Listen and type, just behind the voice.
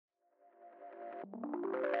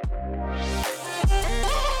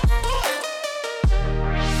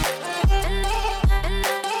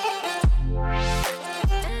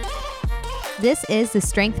This is the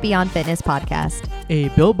Strength Beyond Fitness podcast a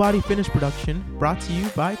Build Body Fitness production brought to you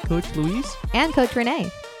by Coach Luis and Coach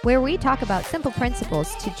Renee, where we talk about simple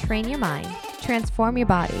principles to train your mind, transform your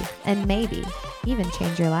body, and maybe even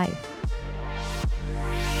change your life.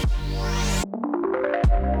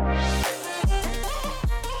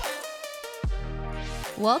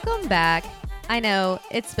 Welcome back. I know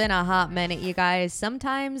it's been a hot minute, you guys.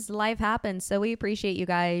 Sometimes life happens, so we appreciate you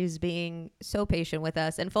guys being so patient with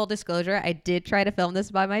us. And full disclosure, I did try to film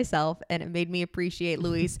this by myself, and it made me appreciate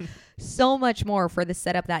Luis so much more for the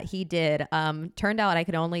setup that he did. Turned out I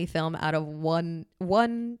could only film out of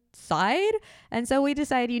one side, and so we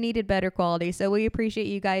decided you needed better quality. So we appreciate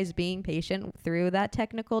you guys being patient through that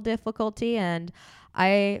technical difficulty, and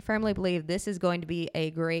I firmly believe this is going to be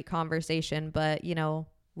a great conversation, but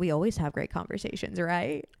we always have great conversations,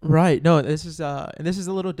 right? Right. No, this is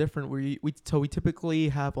a little different. We typically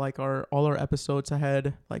have like all our episodes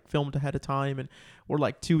ahead, like filmed ahead of time, and we're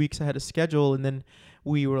like 2 weeks ahead of schedule. And then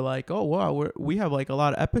we were like, oh wow, we have like a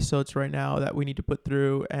lot of episodes right now that we need to put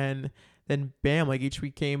through. And then bam, like each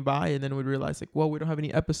week came by, and then we realized like, well, we don't have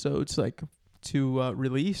any episodes like to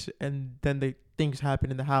release. And then things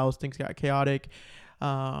happened in the house, things got chaotic.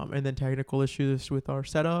 And then technical issues with our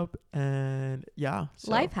setup, and so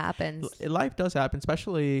life happens. Life does happen,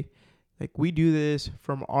 especially like we do this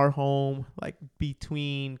from our home, like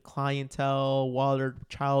between clientele while their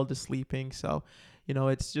child is sleeping. So,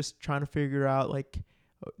 it's just trying to figure out like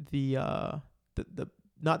the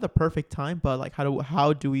not the perfect time, but like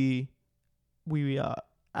how do we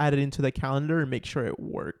add it into the calendar and make sure it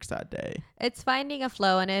works that day. It's finding a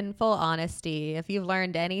flow, and in full honesty, if you've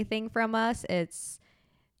learned anything from us, it's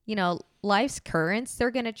life's currents,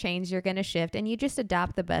 they're going to change, you're going to shift, and you just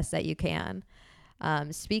adapt the best that you can.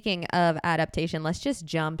 Speaking of adaptation, let's just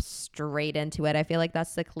jump straight into it. I feel like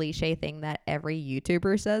that's the cliche thing that every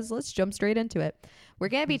YouTuber says. Let's jump straight into it. We're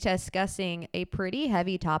going to be discussing a pretty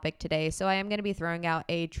heavy topic today. So I am going to be throwing out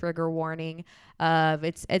a trigger warning of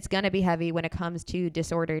it's going to be heavy when it comes to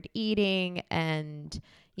disordered eating, and,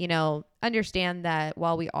 understand that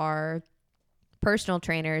while we are personal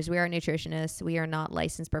trainers, we are nutritionists, we are not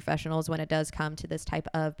licensed professionals when it does come to this type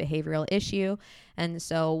of behavioral issue. And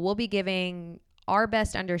so we'll be giving our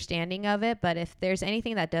best understanding of it. But if there's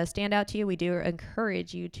anything that does stand out to you, we do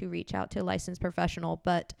encourage you to reach out to a licensed professional.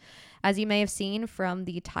 But as you may have seen from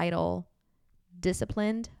the title,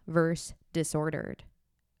 disciplined versus disordered.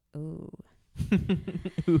 Ooh.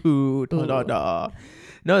 Ooh, da, da.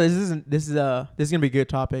 No, this is gonna be a good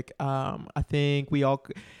topic. I think we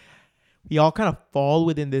all kind of fall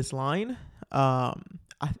within this line.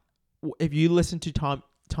 If you listen to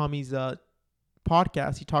Tommy's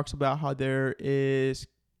podcast, he talks about how there is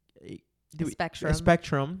a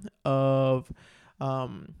spectrum of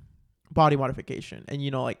body modification, and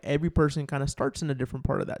like every person kind of starts in a different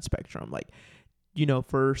part of that spectrum. Like,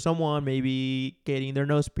 for someone maybe getting their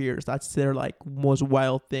nose pierced, that's their like most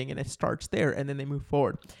wild thing, and it starts there, and then they move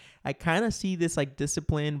forward. I kind of see this like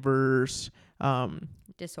discipline versus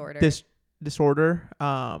disorder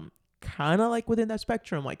kind of like within that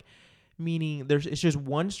spectrum, like meaning it's just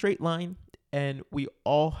one straight line, and we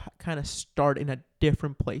all kind of start in a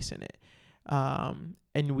different place in it,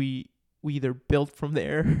 and we either build from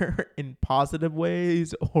there in positive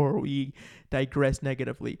ways, or we digress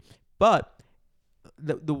negatively. But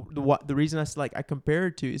the reason I compare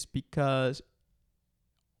it to is because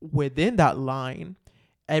within that line,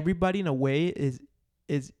 everybody in a way is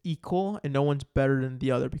equal, and no one's better than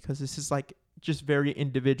the other, because this is like just very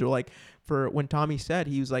individual. Like for when Tommy said,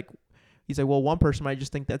 he's like, well, one person might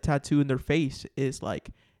just think that tattoo in their face is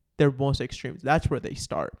like their most extremes. That's where they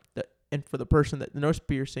start. And for the person that the nose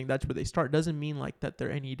piercing, that's where they start. Doesn't mean like that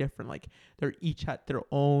they're any different. Like they're each at their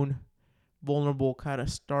own vulnerable kind of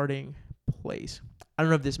starting place. I don't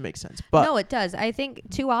know if this makes sense, but no, it does. I think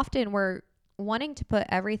too often we're wanting to put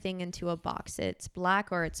everything into a box. It's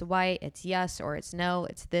black or it's white, it's yes or it's no,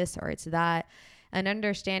 it's this or it's that. And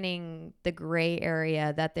understanding the gray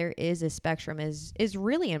area that there is a spectrum is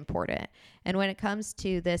really important. And when it comes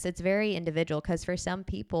to this, it's very individual, because for some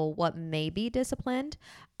people, what may be disciplined,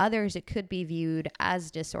 others it could be viewed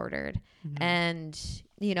as disordered. Mm-hmm. And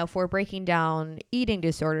if we're breaking down eating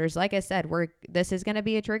disorders, like I said, this is going to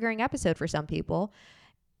be a triggering episode for some people.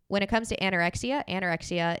 When it comes to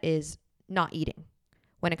anorexia is not eating.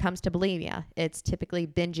 When it comes to bulimia, it's typically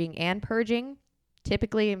binging and purging,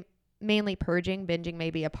 mainly purging. Binging may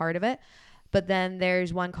be a part of it. But then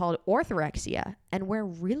there's one called orthorexia, and we're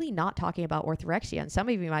really not talking about orthorexia. And some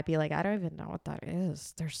of you might be like, I don't even know what that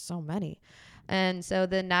is. There's so many. And so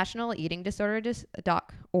the National Eating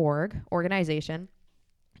Disorder.org organization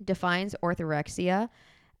defines orthorexia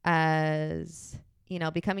as,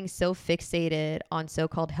 becoming so fixated on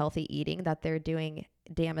so-called healthy eating that they're doing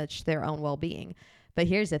damage to their own well-being. But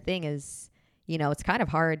here's the thing is, it's kind of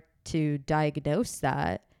hard to diagnose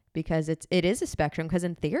that because it is a spectrum, because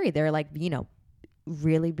in theory they're like,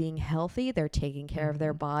 really being healthy, they're taking care of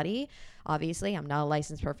their body. Obviously, I'm not a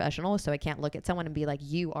licensed professional, so I can't look at someone and be like,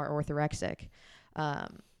 you are orthorexic.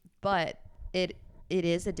 But it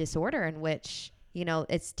is a disorder in which,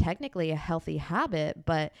 it's technically a healthy habit,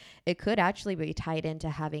 but it could actually be tied into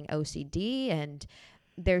having OCD, and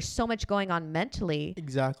there's so much going on mentally.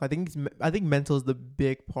 Exactly. I think mental is the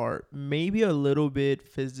big part. Maybe a little bit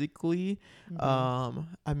physically.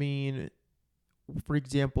 I mean, for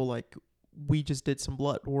example, like we just did some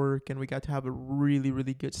blood work and we got to have a really,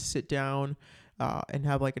 really good sit down and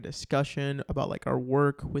have like a discussion about like our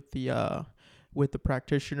work with the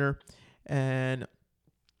practitioner. And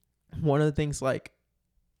one of the things like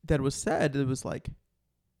that was said, it was like,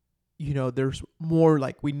 there's more,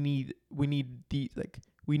 like we need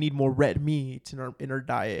more red meats in our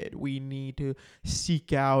diet. We need to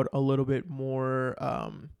seek out a little bit more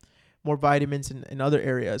vitamins in other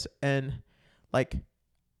areas. And like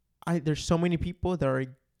there's so many people that are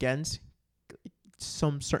against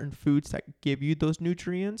some certain foods that give you those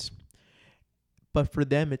nutrients, but for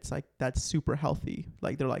them it's like that's super healthy.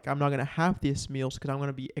 Like they're like, I'm not gonna have these meals because I'm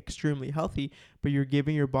gonna be extremely healthy, but you're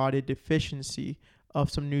giving your body a deficiency of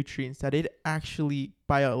some nutrients that it actually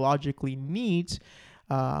biologically needs.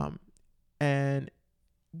 And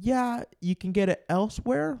yeah, you can get it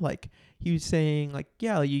elsewhere. Like he was saying, like,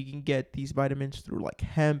 yeah, you can get these vitamins through like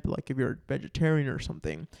hemp, like if you're a vegetarian or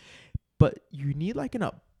something, but you need like an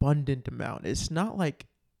abundant amount. It's not like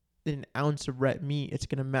an ounce of red meat, it's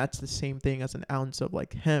going to match the same thing as an ounce of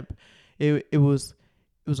like hemp. It was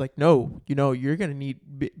like, no, you're going to need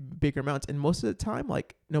bigger amounts. And most of the time,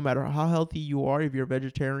 like no matter how healthy you are, if you're a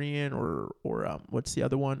vegetarian or what's the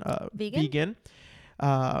other one? Vegan.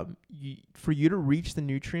 For you to reach the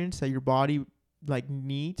nutrients that your body like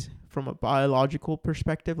needs from a biological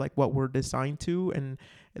perspective, like what we're designed to, and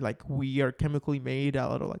like we are chemically made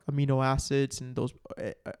out of like amino acids and those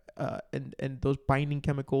and those binding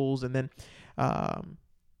chemicals, and then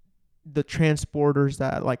the transporters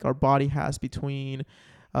that like our body has between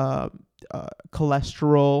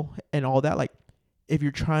cholesterol and all that. Like if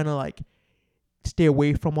you're trying to like stay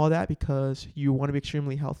away from all that because you want to be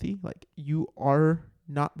extremely healthy, like you are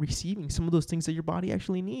not receiving some of those things that your body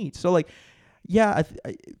actually needs. So like, yeah,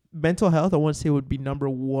 mental health, I want to say, would be number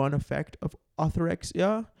one effect of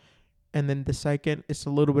orthorexia. And then the second is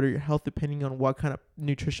a little bit of your health, depending on what kind of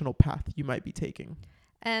nutritional path you might be taking.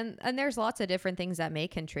 And there's lots of different things that may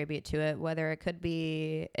contribute to it, whether it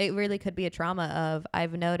really could be a trauma of,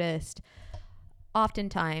 I've noticed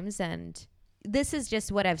oftentimes, and this is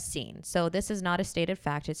just what I've seen, so this is not a stated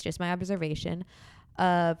fact, it's just my observation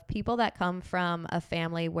of people that come from a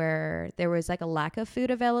family where there was like a lack of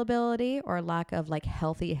food availability or lack of like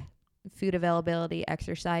healthy food availability,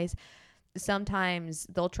 exercise. Sometimes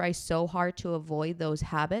they'll try so hard to avoid those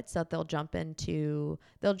habits that they'll jump into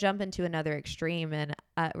another extreme, and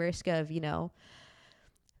at risk of,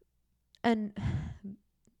 and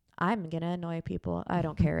I'm going to annoy people. I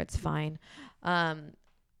don't care. It's fine.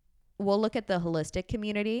 We'll look at the holistic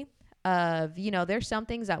community of, there's some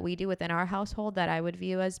things that we do within our household that I would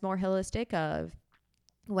view as more holistic. Of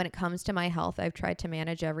when it comes to my health, I've tried to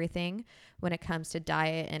manage everything. When it comes to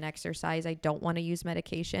diet and exercise, I don't want to use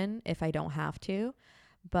medication if I don't have to.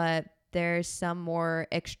 But there's some more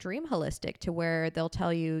extreme holistic to where they'll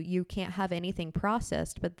tell you you can't have anything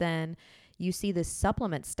processed, but then you see this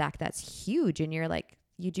supplement stack that's huge and you're like,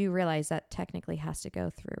 you do realize that technically has to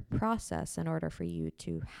go through a process in order for you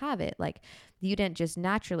to have it. Like you didn't just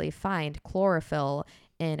naturally find chlorophyll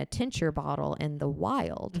in a tincture bottle in the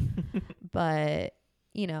wild. But,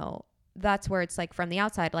 that's where it's like from the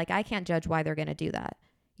outside, like I can't judge why they're going to do that.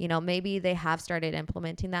 Maybe they have started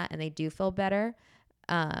implementing that and they do feel better.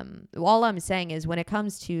 All I'm saying is when it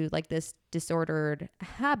comes to like this disordered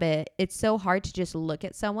habit, it's so hard to just look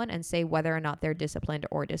at someone and say whether or not they're disciplined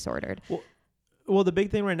or disordered. Well, the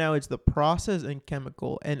big thing right now is the process and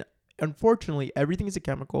chemical. And unfortunately, everything is a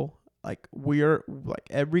chemical. Like we're like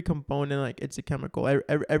every component, like it's a chemical.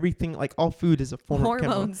 Everything, like all food is a form of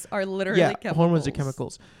chemical. Hormones are literally chemicals. Hormones are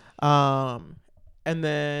chemicals. And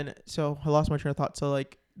then, so I lost my train of thought. So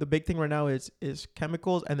like the big thing right now is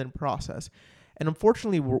chemicals and then process. And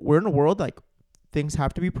unfortunately, we're in a world like things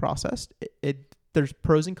have to be processed. There's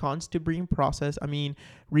pros and cons to being processed. I mean,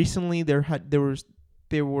 recently there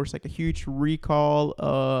was like a huge recall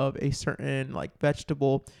of a certain like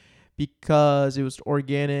vegetable because it was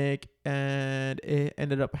organic and it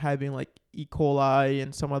ended up having like E. coli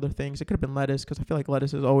and some other things. It could have been lettuce, because I feel like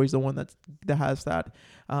lettuce is always the one that has that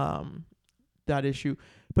issue.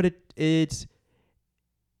 But it's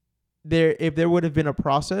there. If there would have been a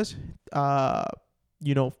process,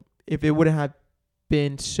 you know, if it wouldn't have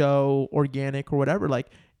been so organic or whatever, like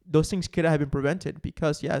those things could have been prevented,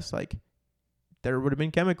 because yes, like there would have been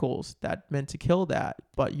chemicals that meant to kill that.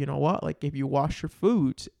 But you know what? Like if you wash your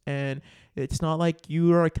foods, and it's not like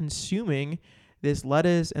you are consuming this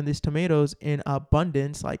lettuce and these tomatoes in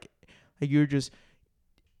abundance, like you're just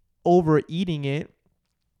overeating it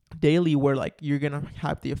daily, where like you're gonna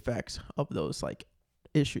have the effects of those like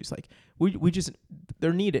issues. Like we just,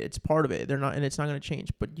 they're needed. It's part of it. They're not, and it's not gonna change.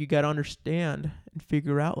 But you gotta understand and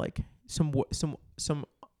figure out like some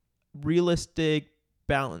realistic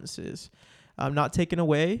balances. Not taken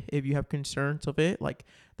away if you have concerns of it. Like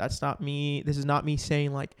that's not me. This is not me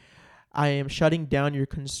saying like I am shutting down your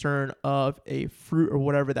concern of a fruit or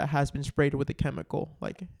whatever that has been sprayed with a chemical.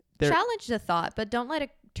 Like challenge the thought, but don't let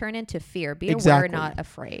it turn into fear. Be Exactly. aware, not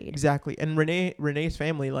afraid. Exactly. And Renee's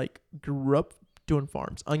family like grew up doing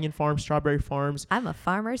farms, onion farms, strawberry farms. I'm a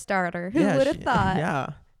farmer starter. Who would have thought? Yeah.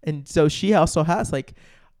 And so she also has like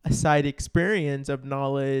a side experience of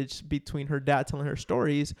knowledge between her dad telling her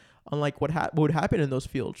stories on like what would happen in those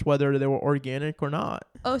fields, whether they were organic or not.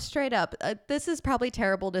 Oh, straight up. This is probably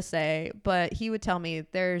terrible to say, but he would tell me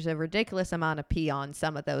there's a ridiculous amount of pee on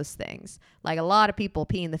some of those things. Like a lot of people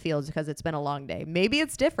pee in the fields because it's been a long day. Maybe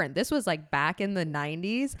it's different. This was like back in the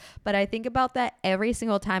 90s, but I think about that every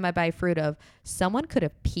single time I buy fruit of someone could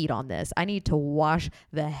have peed on this. I need to wash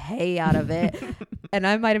the hay out of it. And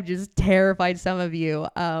I might have just terrified some of you.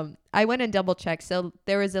 I went and double checked. So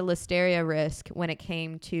there was a listeria risk when it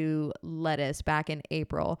came to lettuce back in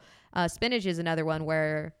April. Spinach is another one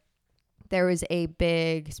where there was a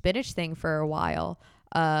big spinach thing for a while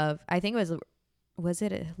of, I think it was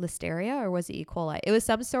it a listeria or was it E. coli? It was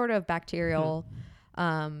some sort of bacterial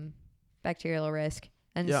risk.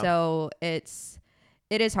 And so it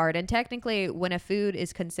is hard. And technically when a food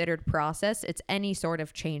is considered processed, it's any sort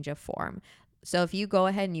of change of form. So if you go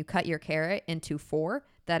ahead and you cut your carrot into 4,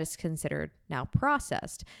 that is considered now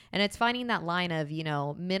processed. And it's finding that line of,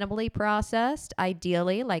 minimally processed.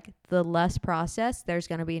 Ideally, like the less processed, there's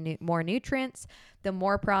going to be more nutrients. The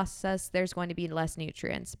more processed, there's going to be less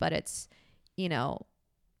nutrients. But it's,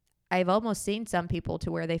 I've almost seen some people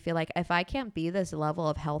to where they feel like if I can't be this level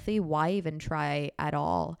of healthy, why even try at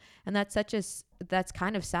all? And that's that's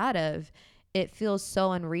kind of sad it feels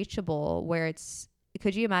so unreachable where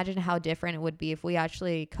could you imagine how different it would be if we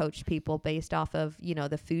actually coached people based off of,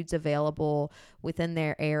 the foods available within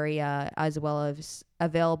their area as well as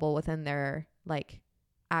available within their like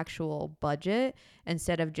actual budget,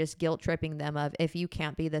 instead of just guilt tripping them of if you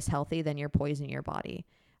can't be this healthy, then you're poisoning your body.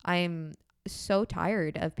 I'm so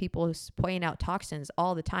tired of people pointing out toxins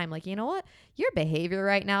all the time. Like, you know what? Your behavior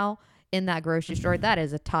right now in that grocery store, that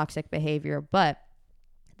is a toxic behavior. But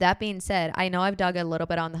that being said, I know I've dug a little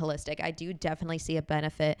bit on the holistic. I do definitely see a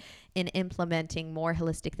benefit in implementing more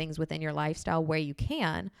holistic things within your lifestyle where you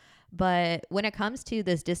can. But when it comes to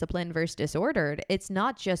this discipline versus disordered, it's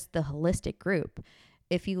not just the holistic group.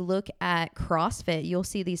 If you look at CrossFit, you'll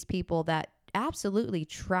see these people that absolutely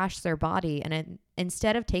trash their body. And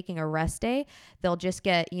instead of taking a rest day, they'll just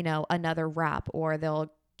get, another wrap, or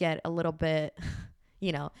they'll get a little bit,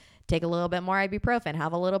 take a little bit more ibuprofen,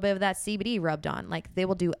 have a little bit of that CBD rubbed on. Like they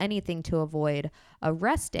will do anything to avoid a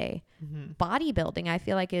rest day. Mm-hmm. Bodybuilding, I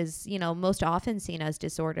feel like is, most often seen as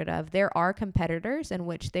disordered of. There are competitors in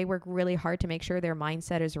which they work really hard to make sure their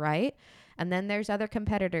mindset is right. And then there's other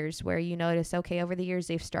competitors where you notice, okay, over the years,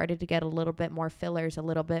 they've started to get a little bit more fillers, a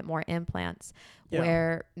little bit more implants,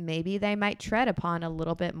 where maybe they might tread upon a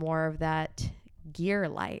little bit more of that gear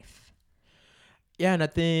life. Yeah. And I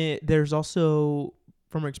think there's also,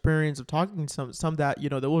 from experience of talking to some that,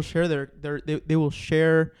 they will share they will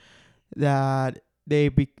share that they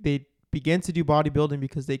began to do bodybuilding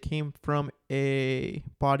because they came from a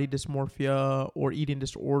body dysmorphia or eating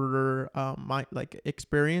disorder,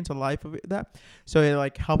 experience, a life of that. So it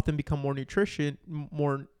like helped them become more nutritionally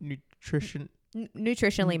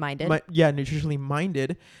minded. Nutritionally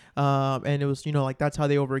minded. And it was, that's how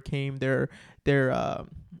they overcame their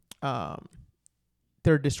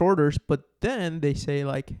disorders. But then they say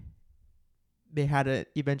like they had to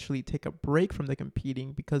eventually take a break from the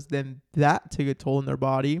competing because then that took a toll on their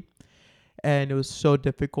body, and it was so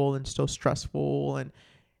difficult and so stressful. And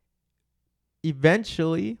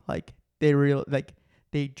eventually like they came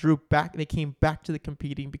back to the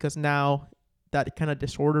competing because now that kind of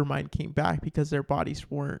disorder mind came back because their bodies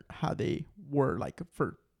weren't how they were like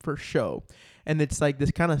for for show. And it's like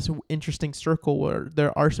this kind of interesting circle where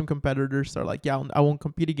there are some competitors that are like, yeah, I won't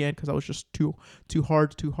compete again because I was just too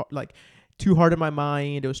hard, like too hard in my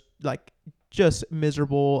mind. It was like just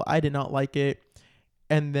miserable. I did not like it.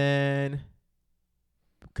 And then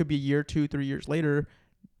could be a year, 2-3 years later,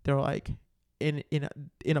 they're like in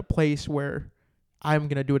a place where I'm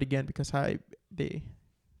gonna do it again because they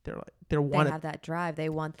have that drive. They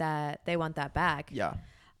want that back. Yeah.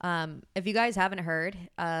 If you guys haven't heard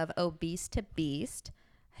of Obese to Beast,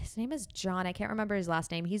 his name is John. I can't remember his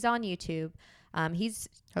last name. He's on YouTube. He's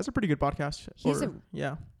has a pretty good podcast.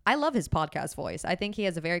 I love his podcast voice. I think he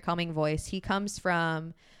has a very calming voice. He comes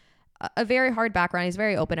from a very hard background. He's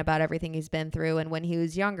very open about everything he's been through. And when he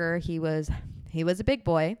was younger, he was a big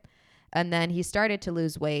boy. And then he started to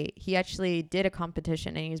lose weight. He actually did a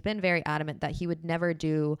competition, and he's been very adamant that he would never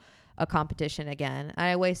do a competition again.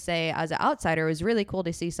 I always say, as an outsider, it was really cool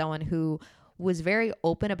to see someone who was very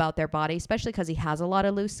open about their body, especially because he has a lot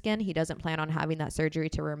of loose skin. He doesn't plan on having that surgery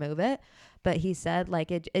to remove it. But he said,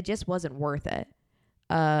 like, it just wasn't worth it.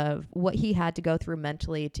 What he had to go through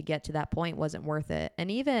mentally to get to that point wasn't worth it.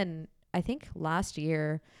 And even, I think last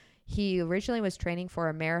year, he originally was training for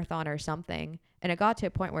a marathon or something. And it got to a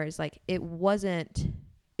point where it's like, it was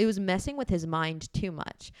messing with his mind too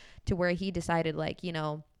much to where he decided, like, you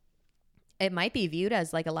know, it might be viewed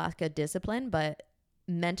as like a lack of discipline, but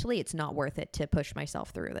mentally it's not worth it to push myself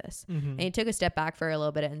through this. Mm-hmm. And he took a step back for a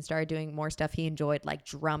little bit and started doing more stuff he enjoyed, like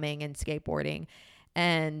drumming and skateboarding.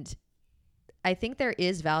 And I think there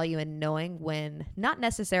is value in knowing when, not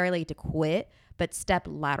necessarily to quit, but step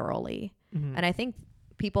laterally. Mm-hmm. And I think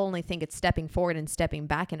people only think it's stepping forward and stepping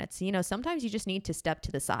back. And it's, you know, sometimes you just need to step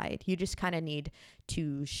to the side. You just kind of need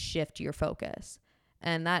to shift your focus.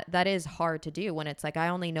 And that is hard to do when it's like, I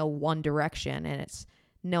only know one direction, and it's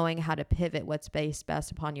knowing how to pivot what's based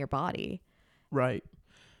best upon your body. Right.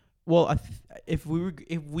 Well, if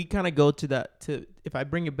we kind of go to that, if I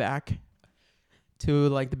bring it back to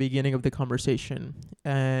like the beginning of the conversation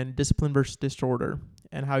and discipline versus disorder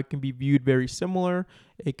and how it can be viewed very similar.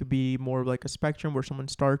 It could be more like a spectrum where someone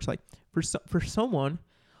starts like for someone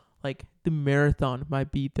like the marathon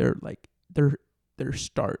might be their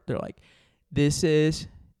start. They're like, this is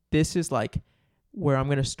like where I'm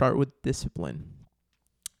going to start with discipline.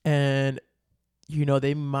 And you know,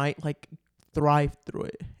 they might like thrive through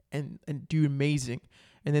it and do amazing.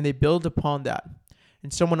 And then they build upon that.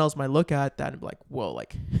 And someone else might look at that and be like, whoa,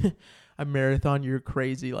 like a marathon, you're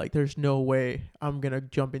crazy. Like, there's no way I'm going to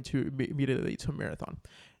jump into immediately to a marathon.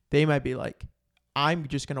 They might be like, I'm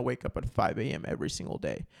just going to wake up at 5 a.m. every single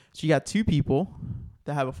day. So you got two people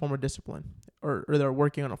that have a form of discipline or they're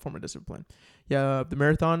working on a form of discipline. Yeah, the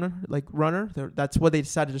marathon like runner, that's what they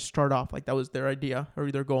decided to start off. Like, that was their idea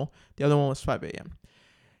or their goal. The other one was 5 a.m.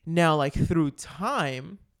 Now, like through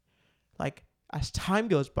time, like as time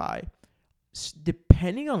goes by,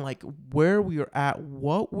 depending on like where we are at,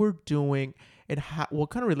 what we're doing, and what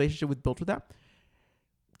kind of relationship we built with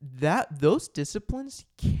that those disciplines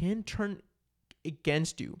can turn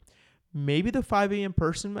against you. Maybe the 5 a.m.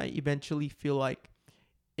 person might eventually feel like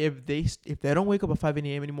if they don't wake up at 5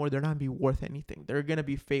 a.m. anymore, they're not gonna be worth anything. They're gonna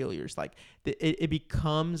be failures. Like it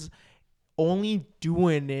becomes only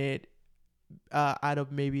doing it out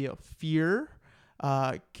of maybe a fear.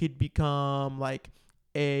 Could become like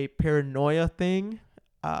a paranoia thing,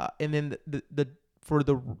 and then for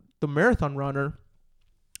the marathon runner,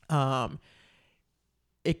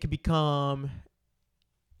 it could become.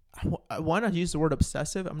 Why not use the word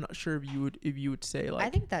obsessive? I'm not sure if you would say like. I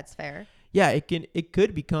think that's fair. Yeah, it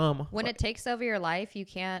could become when it takes over your life. You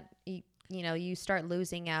can't. You start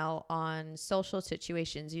losing out on social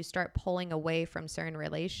situations. You start pulling away from certain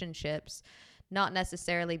relationships. Not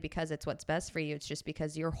necessarily because it's what's best for you. It's just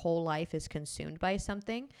because your whole life is consumed by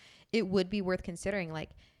something. It would be worth considering,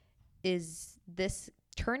 like, is this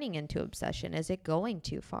turning into obsession? Is it going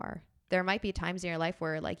too far? There might be times in your life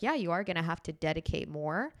where, like, yeah, you are going to have to dedicate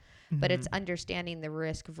more, but it's understanding the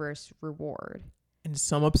risk versus reward. And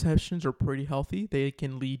some obsessions are pretty healthy. They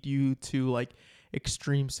can lead you to, like,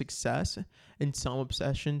 extreme success. And some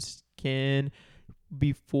obsessions can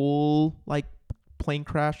be full, like, plane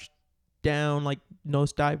crash down, like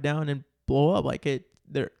nose dive down and blow up. Like you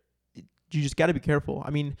just got to be careful.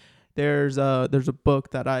 I mean, there's a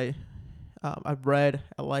book that I've read.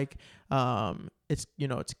 I like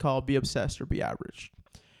it's called Be Obsessed or Be Average.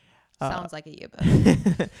 Sounds like a you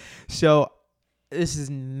book. So this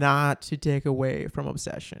is not to take away from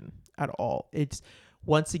obsession at all. It's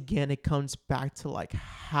once again, it comes back to like,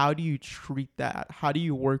 how do you treat that? How do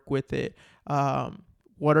you work with it?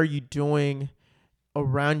 What are you doing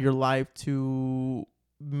around your life to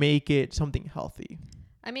make it something healthy?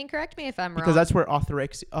 I mean, correct me if I'm because wrong. that's where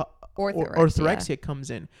orthorexia Orthorexia.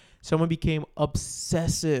 comes in. Someone became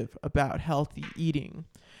obsessive about healthy eating,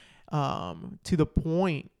 to the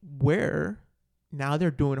point where now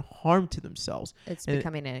they're doing harm to themselves. It's And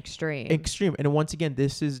becoming an extreme. extreme. And once again,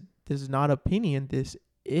 this is not opinion. This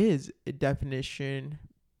is a definition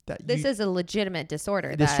that This is a legitimate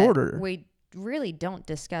disorder disorder. that we really don't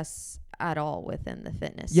discuss at all within the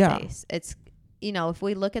fitness Yeah. space. It's, if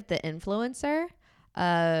we look at the influencer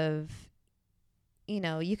of,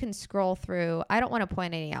 you can scroll through. I don't want to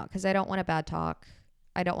point any out because I don't want to bad talk.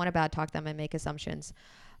 I don't want to bad talk them and make assumptions.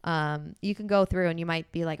 You can go through and you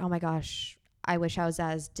might be like, oh my gosh, I wish I was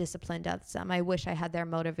as disciplined as them. I wish I had their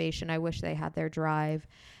motivation. I wish they had their drive.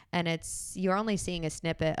 And you're only seeing a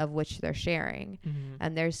snippet of which they're sharing. Mm-hmm.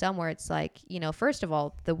 And there's some where it's like, first of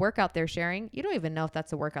all, the workout they're sharing, you don't even know if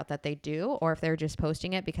that's a workout that they do or if they're just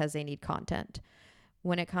posting it because they need content.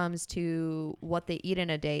 When it comes to what they eat in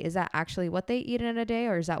a day, is that actually what they eat in a day,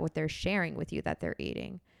 or is that what they're sharing with you that they're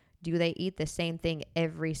eating? Do they eat the same thing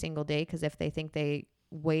every single day? Because if they think they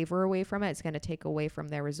waver away from it, it's going to take away from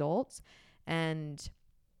their results. And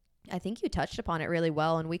I think you touched upon it really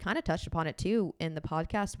well. And we kind of touched upon it too in the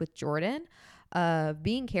podcast with Jordan,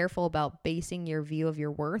 being careful about basing your view of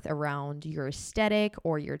your worth around your aesthetic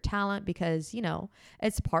or your talent, because,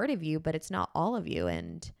 it's part of you, but it's not all of you.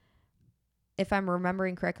 And if I'm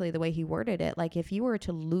remembering correctly, the way he worded it, like if you were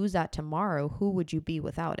to lose that tomorrow, who would you be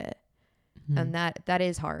without it? Mm-hmm. And that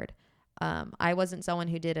is hard. I wasn't someone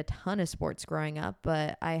who did a ton of sports growing up,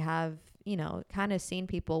 but I have, kind of seen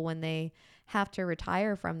people when they have to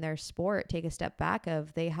retire from their sport, take a step back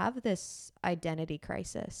they have this identity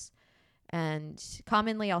crisis. And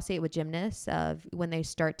commonly I'll see it with gymnasts of when they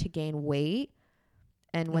start to gain weight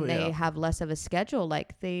and when they have less of a schedule,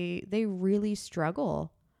 like they really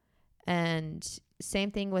struggle. And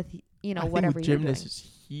same thing with, whatever you're doing. Gymnast is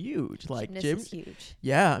huge. Like Gymnast is huge.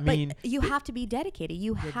 Yeah, I mean, but you have to be dedicated.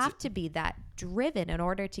 You have to be that driven in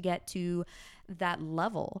order to get to that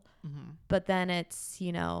level. mm-hmm. But then it's,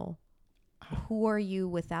 who are you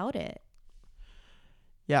without it?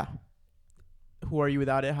 Yeah. Who are you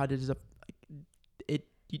without it? How does it?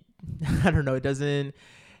 I don't know. It doesn't.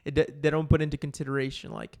 They don't put into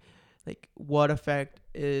consideration like what effect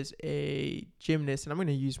is a gymnast, and I'm going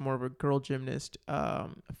to use more of a girl gymnast, a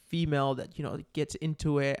female that gets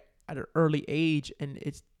into it at an early age, and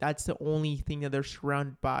that's the only thing that they're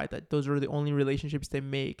surrounded by, that those are the only relationships they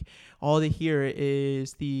make. All they hear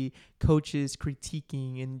is the coaches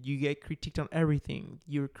critiquing, and you get critiqued on everything.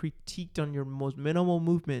 You're critiqued on your most minimal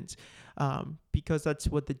movements, because that's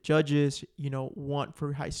what the judges want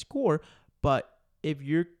for high score. But if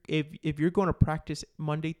you're going to practice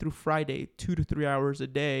Monday through Friday 2 to 3 hours a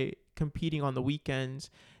day, competing on the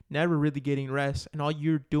weekends, never really getting rest, and all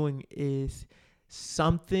you're doing is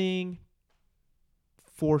something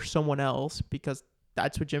for someone else, because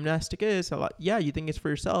that's what gymnastic is. You think it's for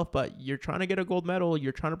yourself, but you're trying to get a gold medal,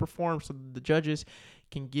 you're trying to perform so the judges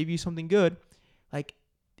can give you something good. Like,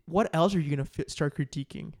 what else are you going to start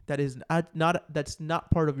critiquing that's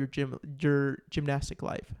not part of your gymnastic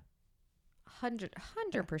life?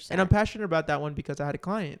 100%. And I'm passionate about that one because I had a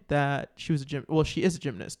client that she is a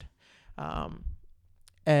gymnast.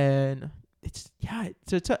 And it's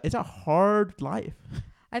a hard life.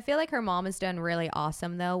 I feel like her mom has done really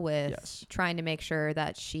awesome though with trying to make sure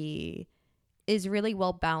that she is really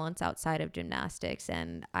well balanced outside of gymnastics.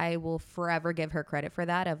 And I will forever give her credit for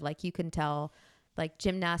that, of like, you can tell like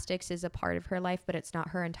gymnastics is a part of her life, but it's not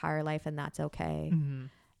her entire life, and that's okay.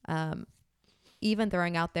 Mm-hmm. Even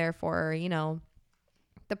throwing out there for,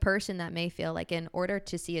 the person that may feel like in order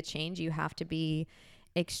to see a change, you have to be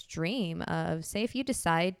extreme of, say, if you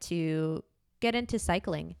decide to get into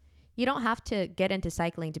cycling, you don't have to get into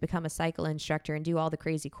cycling to become a cycle instructor and do all the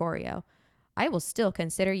crazy choreo. I will still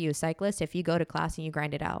consider you a cyclist if you go to class and you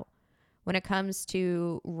grind it out. When it comes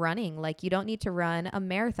to running, like, you don't need to run a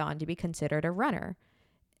marathon to be considered a runner.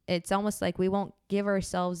 It's almost like we won't give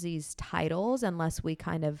ourselves these titles unless we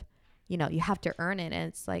kind of, you have to earn it. And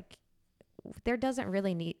it's like, we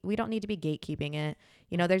don't need to be gatekeeping it.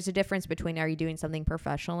 There's a difference between, are you doing something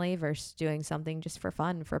professionally versus doing something just for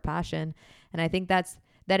fun, for passion? And I think that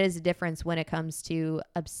is a difference when it comes to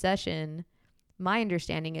obsession. My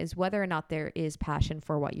understanding is whether or not there is passion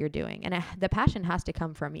for what you're doing. And the passion has to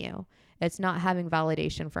come from you. It's not having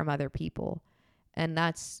validation from other people. And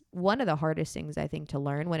that's one of the hardest things I think to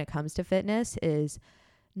learn when it comes to fitness, is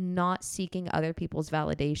not seeking other people's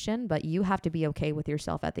validation, but you have to be okay with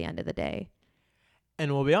yourself at the end of the day.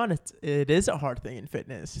 And we'll be honest, it is a hard thing in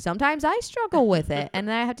fitness. Sometimes I struggle with it, and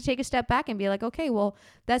then I have to take a step back and be like, okay, well,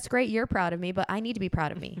 that's great, you're proud of me, but I need to be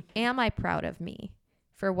proud of me. Am I proud of me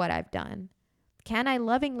for what I've done? Can I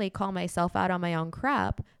lovingly call myself out on my own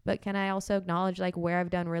crap, but can I also acknowledge like where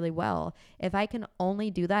I've done really well? If I can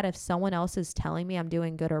only do that if someone else is telling me I'm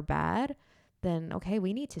doing good or bad, then okay,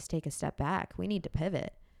 we need to take a step back. We need to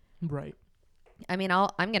pivot. Right. I mean, I'm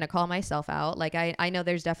going to call myself out. Like I know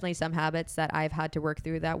there's definitely some habits that I've had to work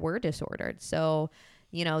through that were disordered. So,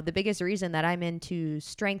 you know, the biggest reason that I'm into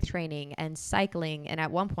strength training and cycling, and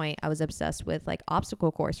at one point I was obsessed with like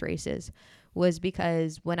obstacle course races, was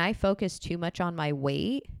because when I focus too much on my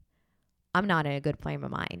weight, I'm not in a good frame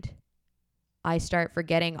of mind. I start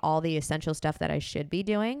forgetting all the essential stuff that I should be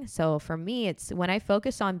doing. So for me, it's when I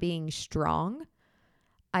focus on being strong,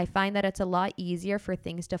 I find that it's a lot easier for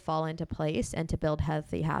things to fall into place and to build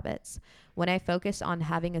healthy habits. When I focus on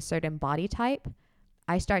having a certain body type,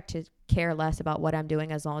 I start to care less about what I'm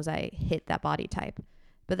doing as long as I hit that body type.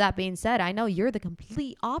 But that being said, I know you're the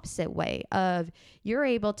complete opposite way of you're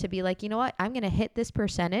able to be like, you know what? I'm going to hit this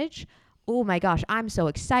percentage. Oh my gosh, I'm so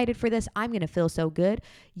excited for this. I'm going to feel so good.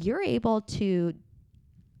 You're able to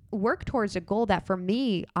work towards a goal that for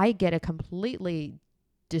me, I get a completely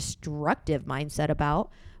destructive mindset about,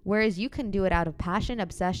 whereas you can do it out of passion,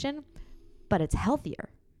 obsession, but it's healthier.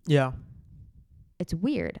 Yeah. It's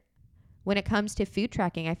weird. When it comes to food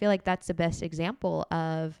tracking, I feel like that's the best example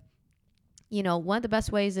of, you know, one of the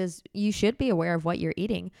best ways is you should be aware of what you're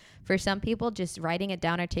eating. For some people, just writing it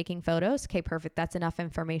down or taking photos, okay, perfect. That's enough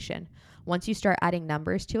information. Once you start adding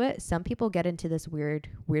numbers to it, some people get into this weird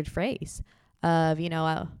phrase of, you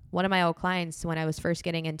know, one of my old clients, when I was first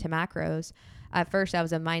getting into macros, at first I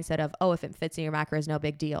was in mindset of, oh, if it fits in your macros, no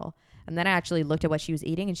big deal. And then I actually looked at what she was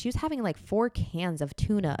eating, and she was having like 4 cans of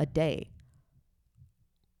tuna a day.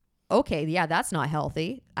 Okay, yeah, that's not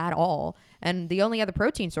healthy at all. And the only other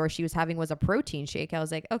protein source she was having was a protein shake. I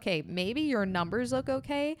was like, okay, maybe your numbers look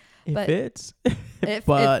okay. It fits. It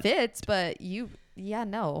fits, but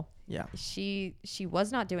no. Yeah. She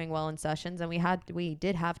was not doing well in sessions, and we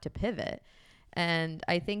did have to pivot. And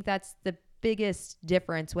I think that's the biggest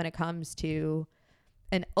difference when it comes to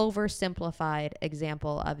an oversimplified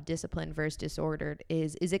example of discipline versus disordered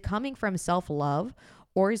is it coming from self-love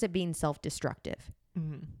or is it being self-destructive?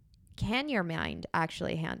 Mm-hmm. Can your mind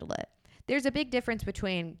actually handle it? There's a big difference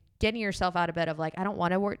between getting yourself out of bed of like, I don't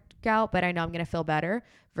want to work out, but I know I'm going to feel better,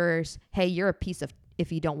 versus, hey, you're a piece of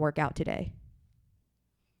if you don't work out today.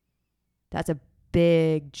 That's a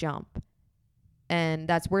big jump. And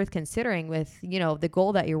that's worth considering with, you know, the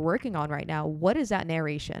goal that you're working on right now. What is that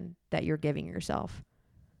narration that you're giving yourself?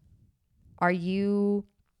 Are you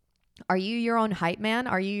your own hype man?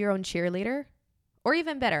 Are you your own cheerleader? Or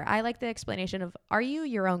even better, I like the explanation of, are you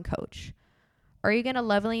your own coach? Are you going to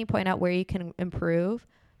lovingly point out where you can improve,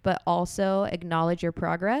 but also acknowledge your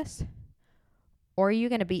progress? Or are you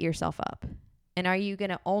going to beat yourself up? And are you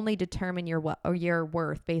going to only determine your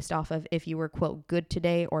worth based off of if you were, quote, good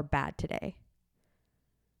today or bad today?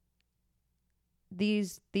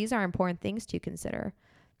 These are important things to consider.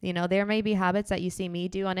 You know, there may be habits that you see me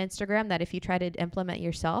do on Instagram that if you try to implement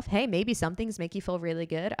yourself, hey, maybe some things make you feel really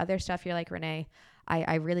good. Other stuff you're like, Renee,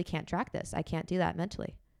 I really can't track this. I can't do that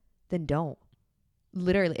mentally. Then don't.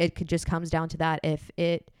 Literally, it just comes down to that. If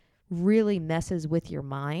it really messes with your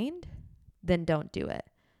mind, then don't do it.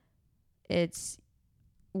 It's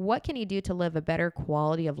what can you do to live a better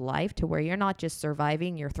quality of life to where you're not just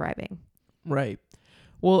surviving, you're thriving. Right.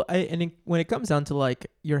 Well, when it comes down to like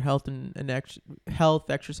your health and health,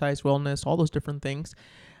 exercise, wellness, all those different things,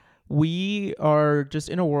 we are just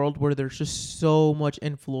in a world where there's just so much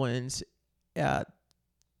influence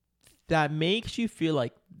that makes you feel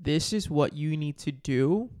like this is what you need to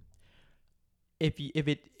do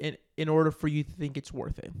in order for you to think it's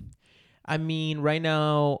worth it. I mean, right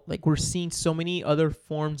now, like we're seeing so many other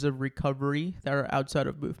forms of recovery that are outside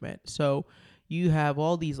of movement. So you have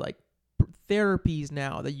all these like therapies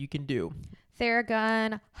now that you can do.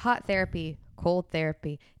 Theragun, hot therapy, cold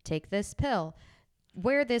therapy, take this pill,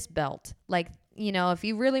 wear this belt. Like, you know, if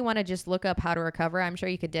you really want to just look up how to recover, I'm sure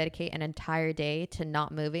you could dedicate an entire day to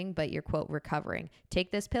not moving, but you're, quote, recovering.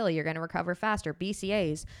 Take this pill, you're going to recover faster.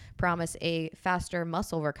 BCAAs promise a faster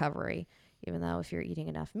muscle recovery. Even though if you're eating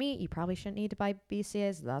enough meat, you probably shouldn't need to buy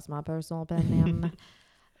BCAAs. That's my personal opinion.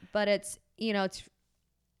 But it's, you know, it's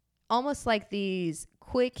almost like these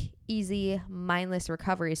quick, easy, mindless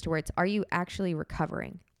recoveries to where it's, are you actually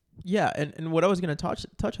recovering? Yeah. And what I was going to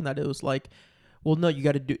touch on that, it was like, well, no,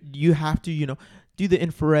 you have to, you know, do the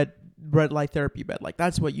infrared red light therapy bed. Like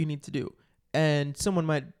that's what you need to do. And someone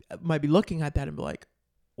might be looking at that and be like,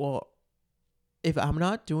 well, if I'm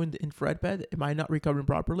not doing the infrared bed, am I not recovering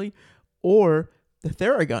properly? Or the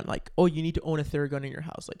Theragun, like, oh, you need to own a Theragun in your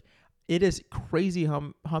house. Like, it is crazy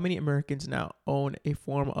how many Americans now own a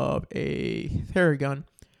form of a Theragun,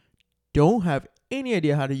 don't have any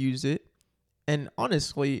idea how to use it, and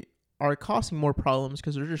honestly are causing more problems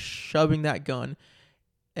because they're just shoving that gun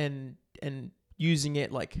and using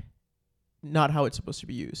it like not how it's supposed to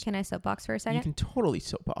be used. Can I soapbox for a You second? can totally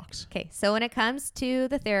soapbox. Okay, so when it comes to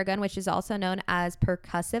the Theragun, which is also known as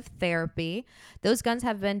percussive therapy, those guns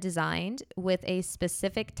have been designed with a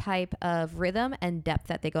specific type of rhythm and depth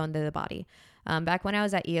that they go into the body. Back when I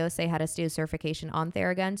was at EOS, they had us do certification on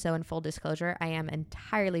Theragun. So in full disclosure, I am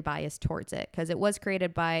entirely biased towards it because it was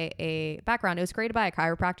created by a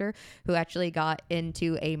chiropractor who actually got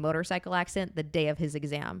into a motorcycle accident the day of his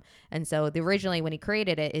exam. And so originally when he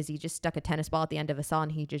created it is he just stuck a tennis ball at the end of a saw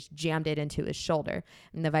and he just jammed it into his shoulder.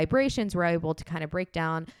 And the vibrations were able to kind of break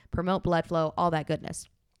down, promote blood flow, all that goodness.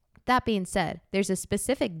 That being said, there's a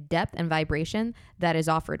specific depth and vibration that is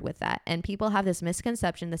offered with that. And people have this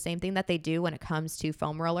misconception, the same thing that they do when it comes to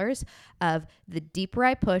foam rollers, of the deeper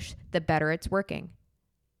I push, the better it's working.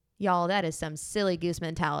 Y'all, that is some silly goose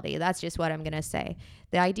mentality. That's just what I'm going to say.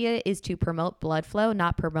 The idea is to promote blood flow,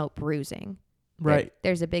 not promote bruising. Right.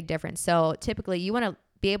 There's a big difference. So typically you want to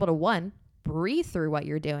be able to, one, breathe through what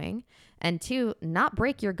you're doing, and two, not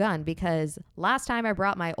break your gun, because last time I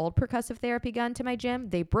brought my old percussive therapy gun to my gym,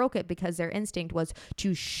 they broke it because their instinct was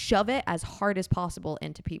to shove it as hard as possible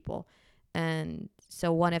into people. And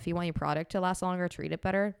so one, if you want your product to last longer, treat it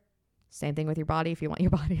better. Same thing with your body. If you want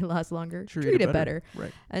your body to last longer, treat it better.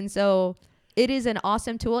 Right. And so it is an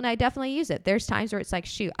awesome tool, and I definitely use it. There's times where it's like,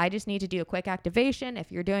 shoot, I just need to do a quick activation.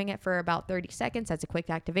 If you're doing it for about 30 seconds, that's a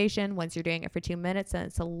quick activation. Once you're doing it for 2 minutes, then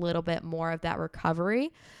it's a little bit more of that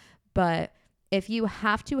recovery. But if you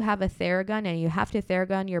have to have a Theragun and you have to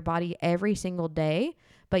Theragun your body every single day,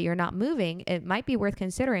 but you're not moving, it might be worth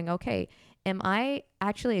considering, okay, am I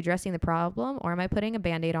actually addressing the problem, or am I putting a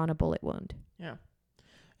Band-Aid on a bullet wound? Yeah.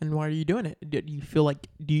 And why are you doing it? Do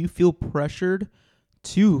you feel pressured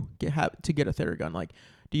to get a Theragun? Like,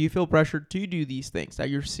 do you feel pressured to do these things that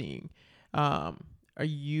you're seeing? Are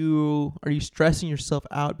you stressing yourself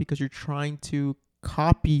out because you're trying to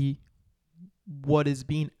copy what is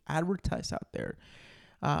being advertised out there?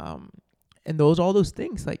 And all those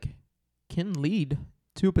things like can lead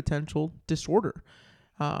to a potential disorder.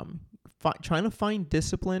 Trying to find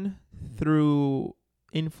discipline through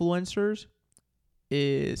influencers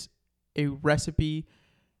is a recipe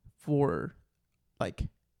for like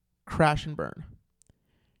crash and burn.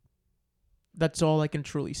 That's all I can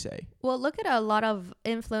truly say. Well, look at a lot of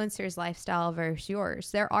influencers' lifestyle versus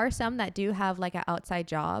yours. There are some that do have like an outside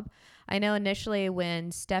job. I know initially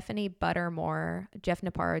when Stephanie Buttermore, Jeff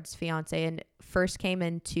Napard's fiance, and first came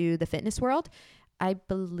into the fitness world, I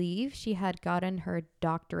believe she had gotten her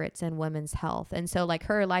doctorates in women's health. And so like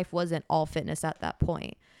her life wasn't all fitness at that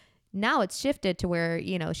point. Now it's shifted to where,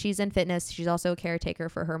 you know, she's in fitness. She's also a caretaker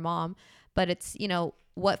for her mom. But it's, you know,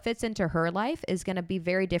 what fits into her life is going to be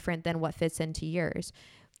very different than what fits into yours.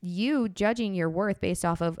 You judging your worth based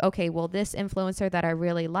off of, okay, well, this influencer that I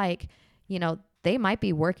really like, you know, they might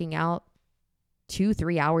be working out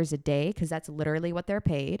 2-3 hours a day because that's literally what they're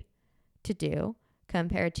paid to do,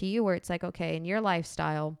 compared to you where it's like, okay, in your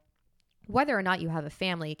lifestyle, whether or not you have a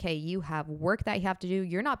family, okay, you have work that you have to do.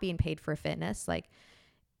 You're not being paid for fitness. Like,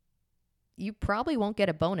 you probably won't get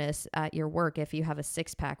a bonus at your work if you have a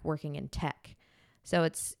 6-pack working in tech. So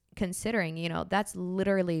it's considering, you know, that's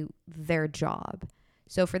literally their job.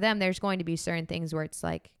 So for them, there's going to be certain things where it's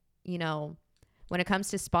like, you know, when it comes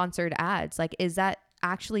to sponsored ads, like, is that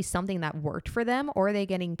actually something that worked for them, or are they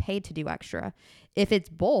getting paid to do extra? If it's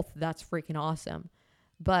both, that's freaking awesome.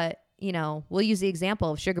 But, you know, we'll use the example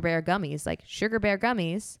of Sugar Bear gummies. Like, Sugar Bear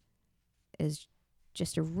gummies is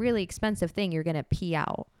just a really expensive thing you're going to pee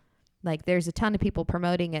out. Like, there's a ton of people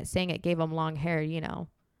promoting it, saying it gave them long hair, you know.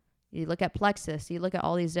 You look at Plexus, you look at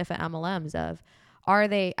all these different MLMs of, are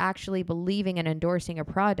they actually believing and endorsing a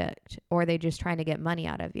product, or are they just trying to get money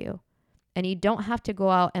out of you? And you don't have to go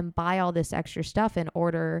out and buy all this extra stuff in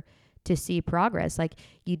order to see progress. Like,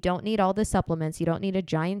 you don't need all the supplements. You don't need a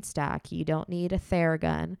giant stack. You don't need a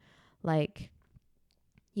Theragun. Like,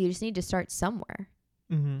 you just need to start somewhere.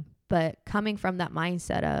 Mm-hmm. But coming from that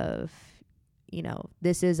mindset of, you know,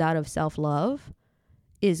 this is out of self-love,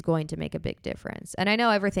 is going to make a big difference. And I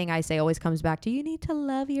know everything I say always comes back to, you need to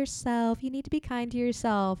love yourself. You need to be kind to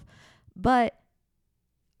yourself. But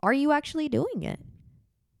are you actually doing it?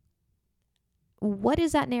 What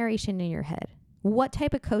is that narration in your head? What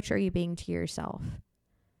type of coach are you being to yourself?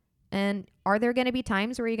 And are there going to be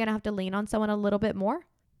times where you're going to have to lean on someone a little bit more?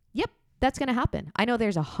 Yep, That's going to happen. I know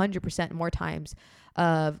there's 100% more times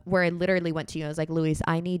of where I literally went to you and I was like, Luis,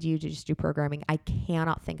 I need you to just do programming. I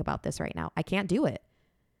cannot think about this right now. I can't do it.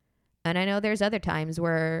 And I know there's other times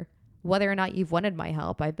where whether or not you've wanted my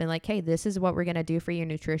help, I've been like, hey, this is what we're going to do for your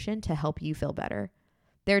nutrition to help you feel better.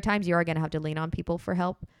 There are times you are going to have to lean on people for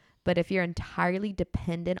help. But if you're entirely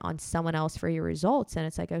dependent on someone else for your results, and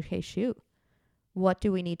it's like, okay, shoot, what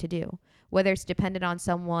do we need to do? Whether it's dependent on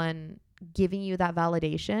someone giving you that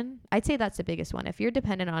validation, I'd say that's the biggest one. If you're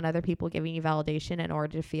dependent on other people giving you validation in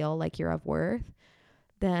order to feel like you're of worth,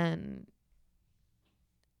 then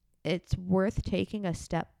it's worth taking a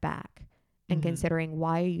step back and considering,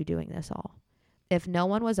 why are you doing this all? If no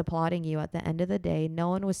one was applauding you at the end of the day, no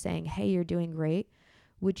one was saying, hey, you're doing great,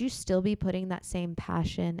 would you still be putting that same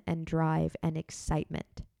passion and drive and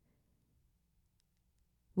excitement?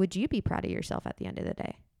 Would you be proud of yourself at the end of the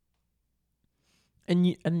day?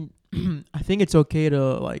 And I think it's okay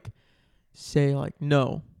to like say like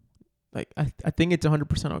no, like I think it's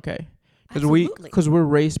 100% okay, because we're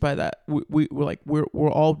raised by that.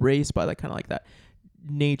 We're all raised by that kind of like that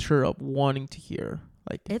nature of wanting to hear.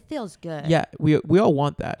 Like it feels good. Yeah, we all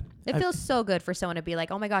want that. It feels so good for someone to be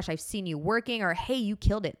like, oh my gosh, I've seen you working, or hey, you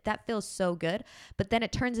killed it. That feels so good. But then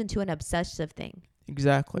it turns into an obsessive thing.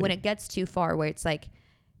 Exactly. When it gets too far, where it's like,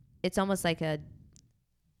 it's almost like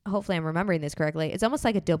hopefully I'm remembering this correctly. It's almost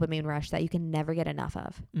like a dopamine rush that you can never get enough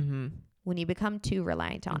of. Mm-hmm. When you become too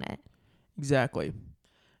reliant on it. Exactly.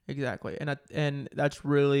 And that's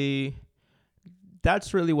really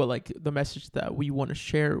what like the message that we want to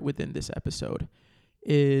share within this episode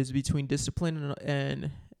is between discipline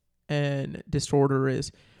and disorder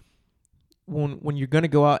is when you're going to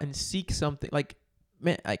go out and seek something. Like,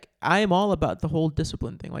 man, like I am all about the whole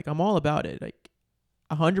discipline thing. Like I'm all about it. Like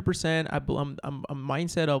 100%. I'm a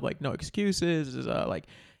mindset of like no excuses. Like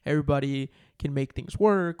everybody can make things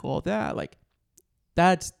work. All that. Like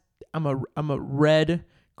I'm a red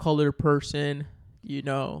color person. You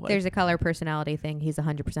know, like, there's a color personality thing. He's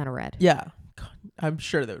 100% a red. Yeah. I'm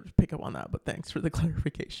sure they would pick up on that, but thanks for the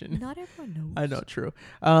clarification. Not everyone knows. I know, true.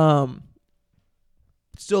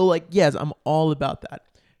 So like, yes, I'm all about that,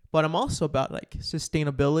 but I'm also about like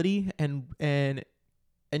sustainability and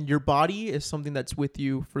your body is something that's with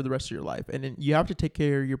you for the rest of your life, and you have to take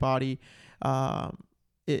care of your body.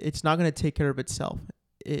 It's not going to take care of itself.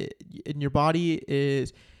 And your body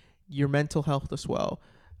is your mental health as well.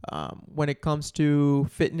 When it comes to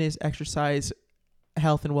fitness, exercise,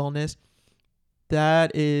 health, and wellness,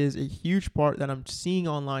 that is a huge part that I'm seeing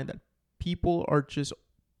online, that people are just,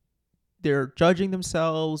 they're judging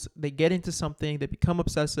themselves. They get into something, they become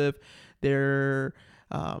obsessive. Their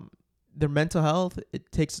mental health,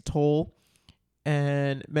 it takes a toll,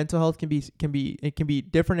 and mental health can be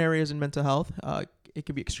different areas in mental health. It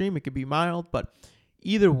can be extreme, it could be mild, but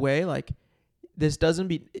either way, like this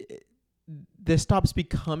stops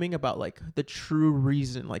becoming about like the true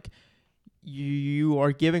reason. Like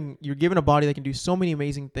you're given a body that can do so many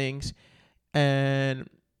amazing things, and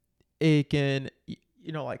it can,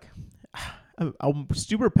 you know, like I'm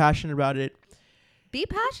super passionate about it. Be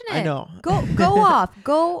passionate. I know. Go off.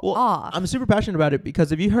 Off. I'm super passionate about it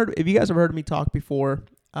because if you guys have heard me talk before,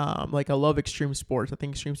 like I love extreme sports. I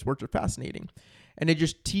think extreme sports are fascinating. And it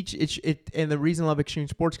just and the reason I love extreme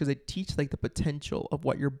sports because they teach like the potential of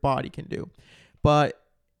what your body can do. But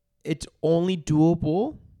it's only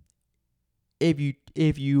doable if you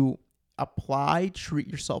treat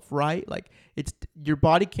yourself right. Like your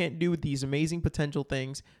body can't do these amazing potential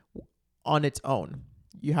things on its own.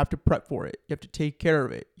 You have to prep for it. You have to take care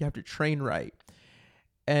of it. You have to train right.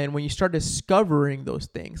 And when you start discovering those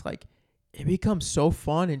things, like it becomes so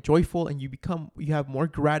fun and joyful, and you have more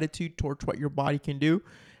gratitude towards what your body can do,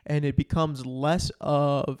 and it becomes less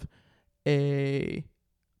of a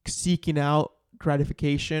seeking out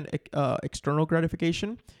gratification, external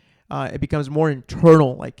gratification. It becomes more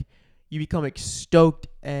internal. Like you become stoked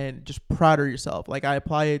and just proud of yourself. Like I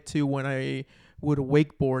apply it to when I would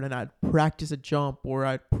wakeboard and I'd practice a jump or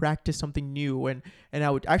I'd practice something new, and I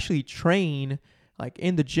would actually train like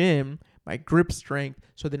in the gym my grip strength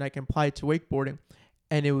so then I can apply it to wakeboarding.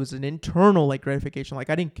 And it was an internal like gratification.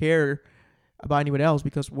 Like I didn't care about anyone else,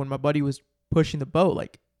 because when my buddy was pushing the boat,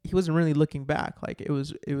 like he wasn't really looking back. Like it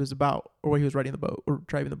was about, or he was riding the boat or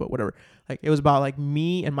driving the boat, whatever. Like it was about like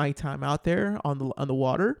me and my time out there on the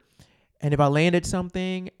water. And if I landed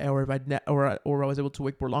something, or if I was able to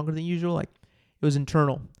wakeboard longer than usual, like it was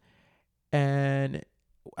internal. And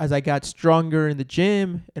as I got stronger in the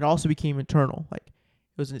gym, it also became internal. Like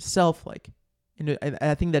it was in itself, like, and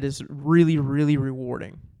I think that is really, really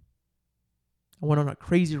rewarding. I went on a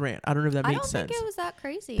crazy rant. I don't know if that makes sense. I don't think it was that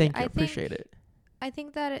crazy. Thank you. I appreciate it. I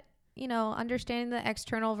think that, understanding the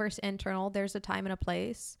external versus internal. There's a time and a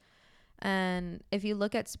place. And if you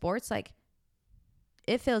look at sports, like,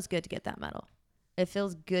 it feels good to get that medal. It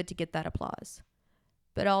feels good to get that applause.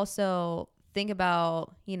 But also think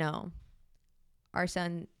about, our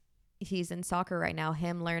son, he's in soccer right now,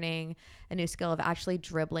 him learning a new skill of actually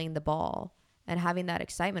dribbling the ball and having that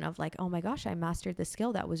excitement of like, oh my gosh, I mastered the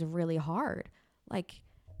skill that was really hard. Like,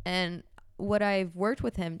 and what I've worked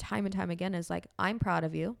with him time and time again is like, I'm proud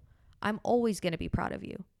of you. I'm always going to be proud of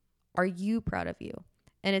you. Are you proud of you?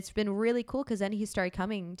 And it's been really cool because then he started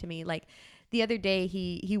coming to me. Like the other day,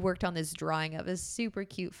 he worked on this drawing of a super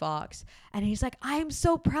cute fox. And he's like, I'm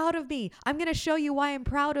so proud of me. I'm going to show you why I'm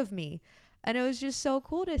proud of me. And it was just so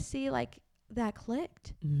cool to see like that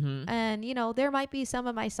clicked. Mm-hmm. And, there might be some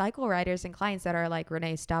of my cycle riders and clients that are like,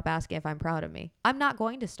 Renee, stop asking if I'm proud of me. I'm not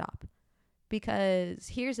going to stop. Because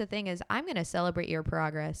here's the thing is I'm going to celebrate your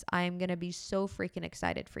progress. I'm going to be so freaking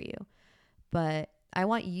excited for you. But I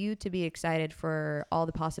want you to be excited for all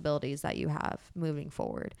the possibilities that you have moving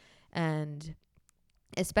forward. And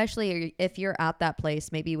especially if you're at that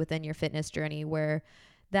place, maybe within your fitness journey where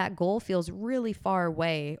that goal feels really far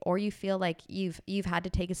away, or you feel like you've had to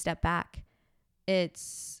take a step back.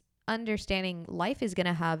 It's understanding life is going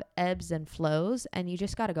to have ebbs and flows, and you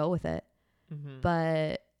just got to go with it. Mm-hmm.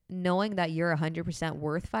 But knowing that you're 100%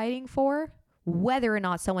 worth fighting for, whether or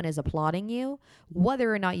not someone is applauding you,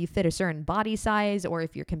 whether or not you fit a certain body size, or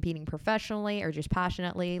if you're competing professionally or just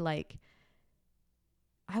passionately, like,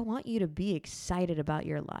 I want you to be excited about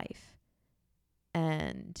your life.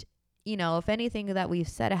 And, if anything that we've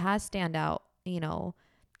said has stand out,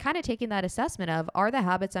 kind of taking that assessment of, are the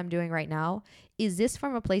habits I'm doing right now, is this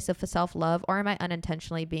from a place of self-love, or am I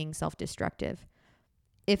unintentionally being self-destructive?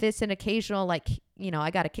 If it's an occasional, like,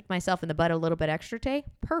 I got to kick myself in the butt a little bit extra day,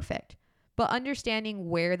 perfect. But understanding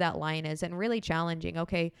where that line is and really challenging,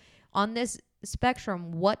 okay, on this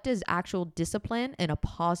spectrum, what does actual discipline in a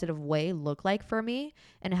positive way look like for me?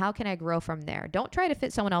 And how can I grow from there? Don't try to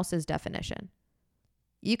fit someone else's definition.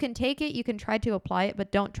 You can take it, you can try to apply it,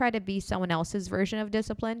 but don't try to be someone else's version of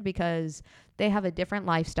discipline because they have a different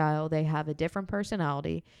lifestyle. They have a different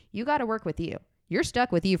personality. You got to work with you. You're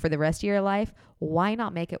stuck with you for the rest of your life. Why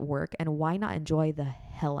not make it work? And why not enjoy the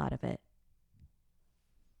hell out of it?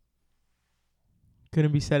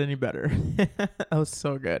 Couldn't be said any better. That was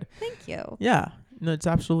so good. Thank you. Yeah, no, it's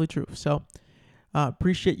absolutely true. So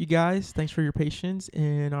appreciate you guys. Thanks for your patience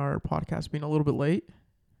in our podcast being a little bit late.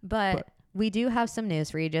 But we do have some news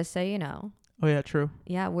for you, just so you know. Oh, yeah, true.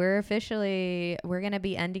 Yeah, we're going to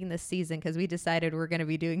be ending this season because we decided we're going to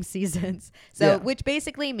be doing seasons. So, which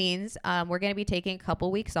basically means we're going to be taking a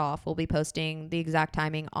couple weeks off. We'll be posting the exact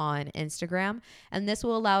timing on Instagram. And this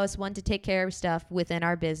will allow us, one, to take care of stuff within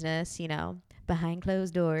our business, behind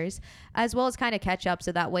closed doors, as well as kind of catch up.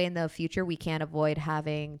 So that way in the future, we can't avoid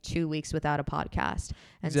having 2 weeks without a podcast.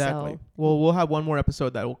 And exactly. So, well, we'll have one more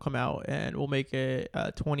episode that will come out and we'll make it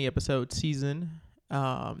a 20 episode season.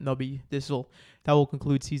 That will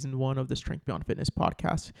conclude season 1 of the Strength Beyond Fitness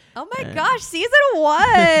podcast. Oh my gosh, season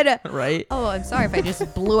 1. Right? Oh, I'm sorry if I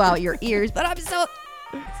just blew out your ears, but I'm so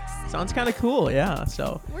sounds kind of cool. Yeah.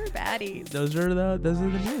 So we're baddies. Those are the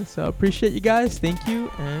news. So appreciate you guys. Thank you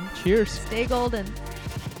and cheers. Stay golden.